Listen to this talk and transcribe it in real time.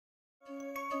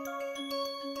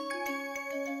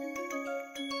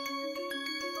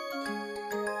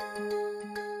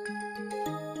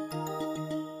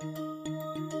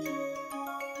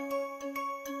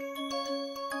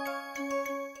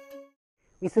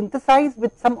We synthesize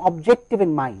with some objective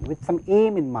in mind, with some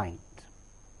aim in mind.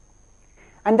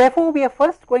 And therefore, we are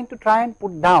first going to try and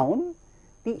put down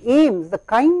the aims, the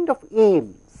kind of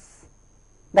aims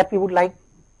that we would like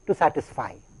to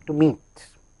satisfy, to meet.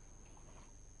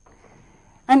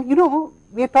 And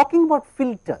we are talking about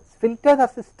filters. Filters are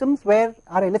systems where,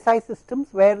 are LSI systems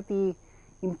where the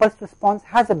impulse response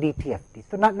has a DTFT.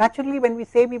 So naturally, when we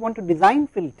say we want to design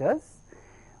filters,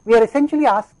 we are essentially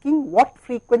asking what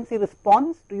frequency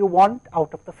response do you want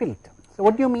out of the filter. So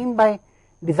what do you mean by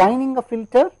designing a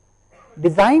filter?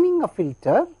 Designing a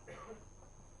filter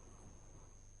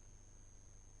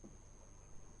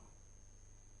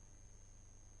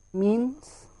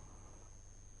means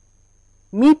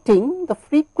meeting the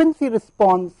frequency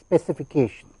response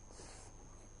specifications.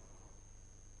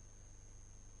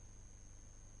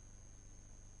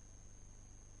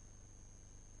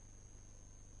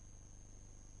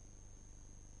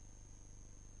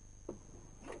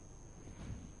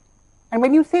 And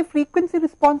when you say frequency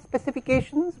response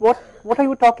specifications, what are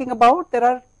you talking about? There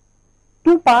are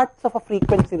two parts of a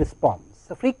frequency response.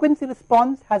 A frequency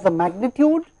response has a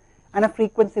magnitude and a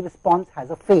frequency response has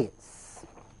a phase.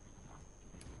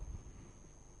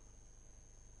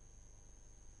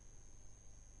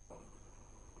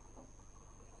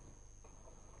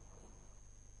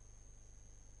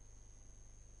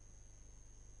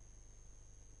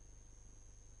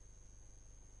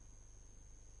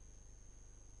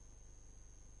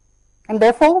 And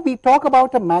therefore, we talk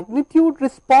about a magnitude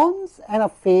response and a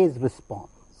phase response.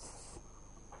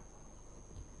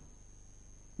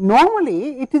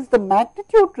 Normally, it is the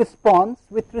magnitude response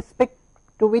with respect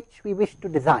to which we wish to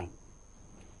design.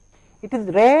 It is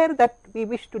rare that we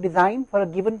wish to design for a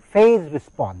given phase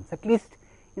response. At least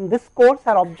in this course,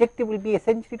 our objective will be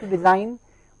essentially to design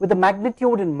with the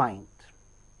magnitude in mind.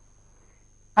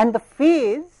 And the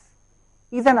phase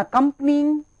is an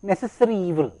accompanying necessary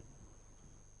evil.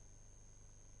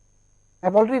 I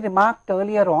have already remarked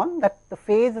earlier on that the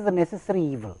phase is a necessary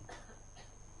evil.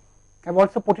 I have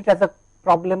also put it as a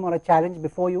problem or a challenge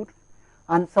before you to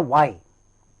answer why.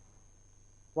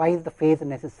 Why is the phase a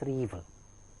necessary evil?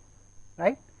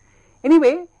 Right?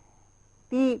 Anyway,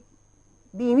 the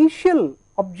initial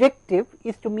objective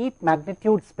is to meet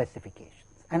magnitude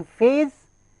specifications, and phase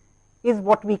is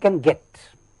what we can get,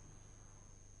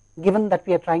 given that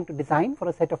we are trying to design for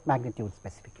a set of magnitude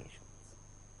specifications.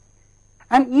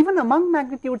 And even among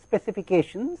magnitude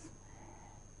specifications,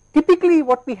 typically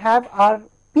what we have are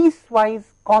piecewise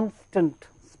constant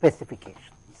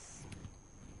specifications.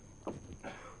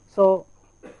 So,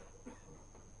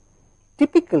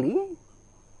 typically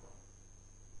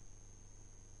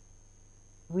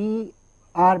we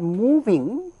are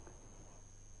moving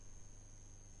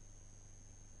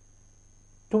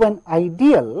to an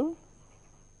ideal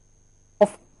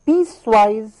of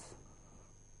piecewise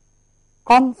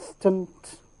constant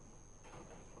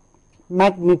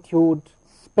magnitude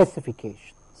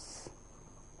specifications.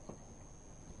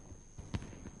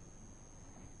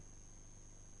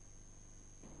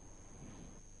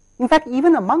 In fact,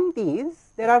 even among these,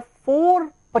 there are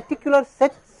 4 particular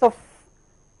sets of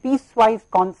piecewise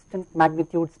constant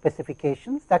magnitude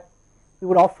specifications that we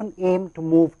would often aim to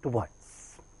move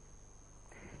towards.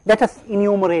 Let us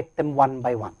enumerate them one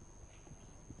by one.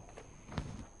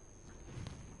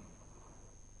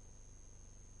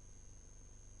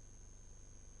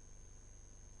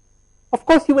 Of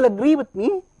course, you will agree with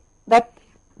me that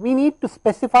we need to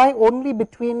specify only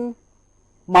between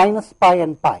minus pi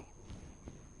and pi.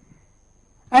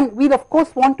 And we will of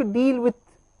course want to deal with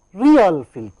real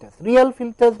filters. Real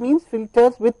filters means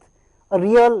filters with a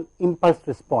real impulse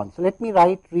response. So, let me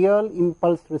write real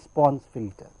impulse response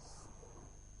filters.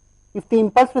 If the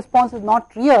impulse response is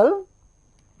not real,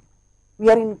 we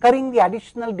are incurring the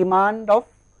additional demand of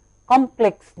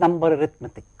complex number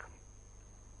arithmetic,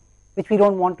 which we do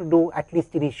not want to do, at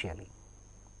least initially.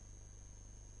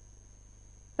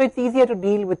 So, it is easier to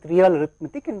deal with real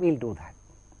arithmetic, and we will do that.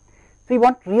 So, we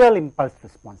want real impulse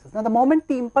responses. Now, the moment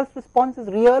the impulse response is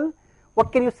real,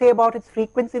 what can you say about its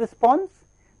frequency response?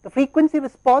 The frequency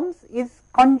response is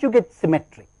conjugate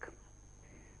symmetric.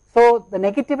 So, the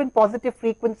negative and positive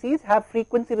frequencies have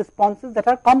frequency responses that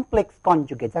are complex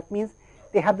conjugates. That means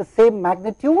they have the same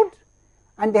magnitude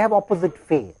and they have opposite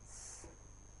phase.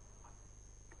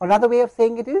 Another way of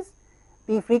saying it is,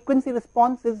 the frequency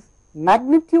response is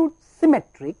magnitude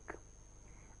symmetric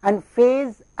and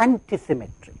phase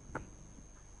antisymmetric.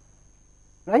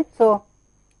 Right. So,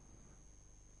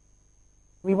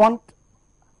 we want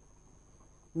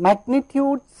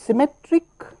magnitude symmetric,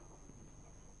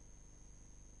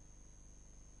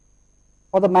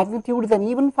 or the magnitude is an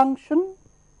even function,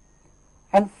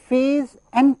 and phase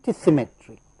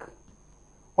antisymmetric,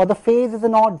 or the phase is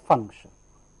an odd function.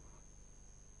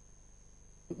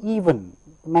 Even,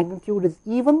 the magnitude is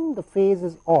even, the phase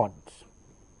is odd.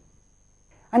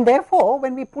 And therefore,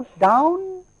 when we put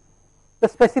down the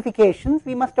specifications,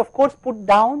 we must of course put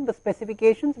down the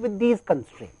specifications with these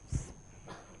constraints.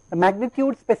 The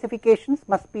magnitude specifications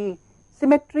must be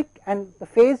symmetric and the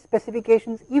phase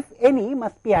specifications, if any,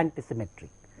 must be antisymmetric,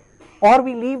 or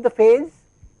we leave the phase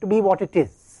to be what it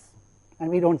is and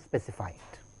we do not specify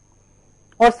it.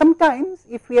 Or sometimes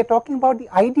if we are talking about the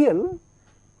ideal,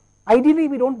 ideally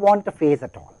we do not want a phase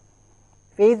at all.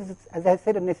 Phase is, as I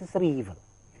said, a necessary evil.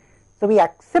 So we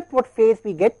accept what phase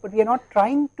we get, but we are not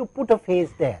trying to put a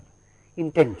phase there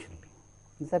intentionally.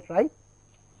 Is that right?